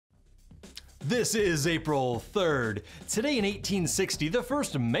This is April 3rd. Today in 1860, the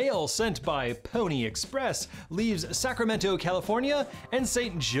first mail sent by Pony Express leaves Sacramento, California and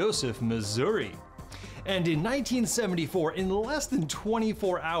St. Joseph, Missouri. And in 1974, in less than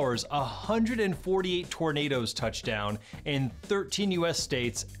 24 hours, 148 tornadoes touched down in 13 US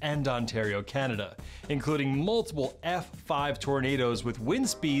states and Ontario, Canada, including multiple F5 tornadoes with wind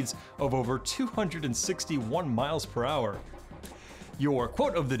speeds of over 261 miles per hour. Your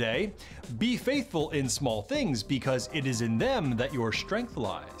quote of the day: be faithful in small things because it is in them that your strength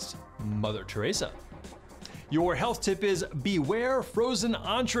lies. Mother Teresa. Your health tip is beware frozen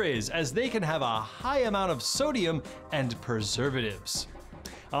entrees, as they can have a high amount of sodium and preservatives.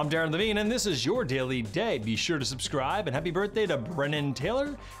 I'm Darren Levine, and this is your Daily Day. Be sure to subscribe, and happy birthday to Brennan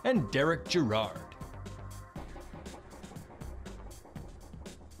Taylor and Derek Gerard.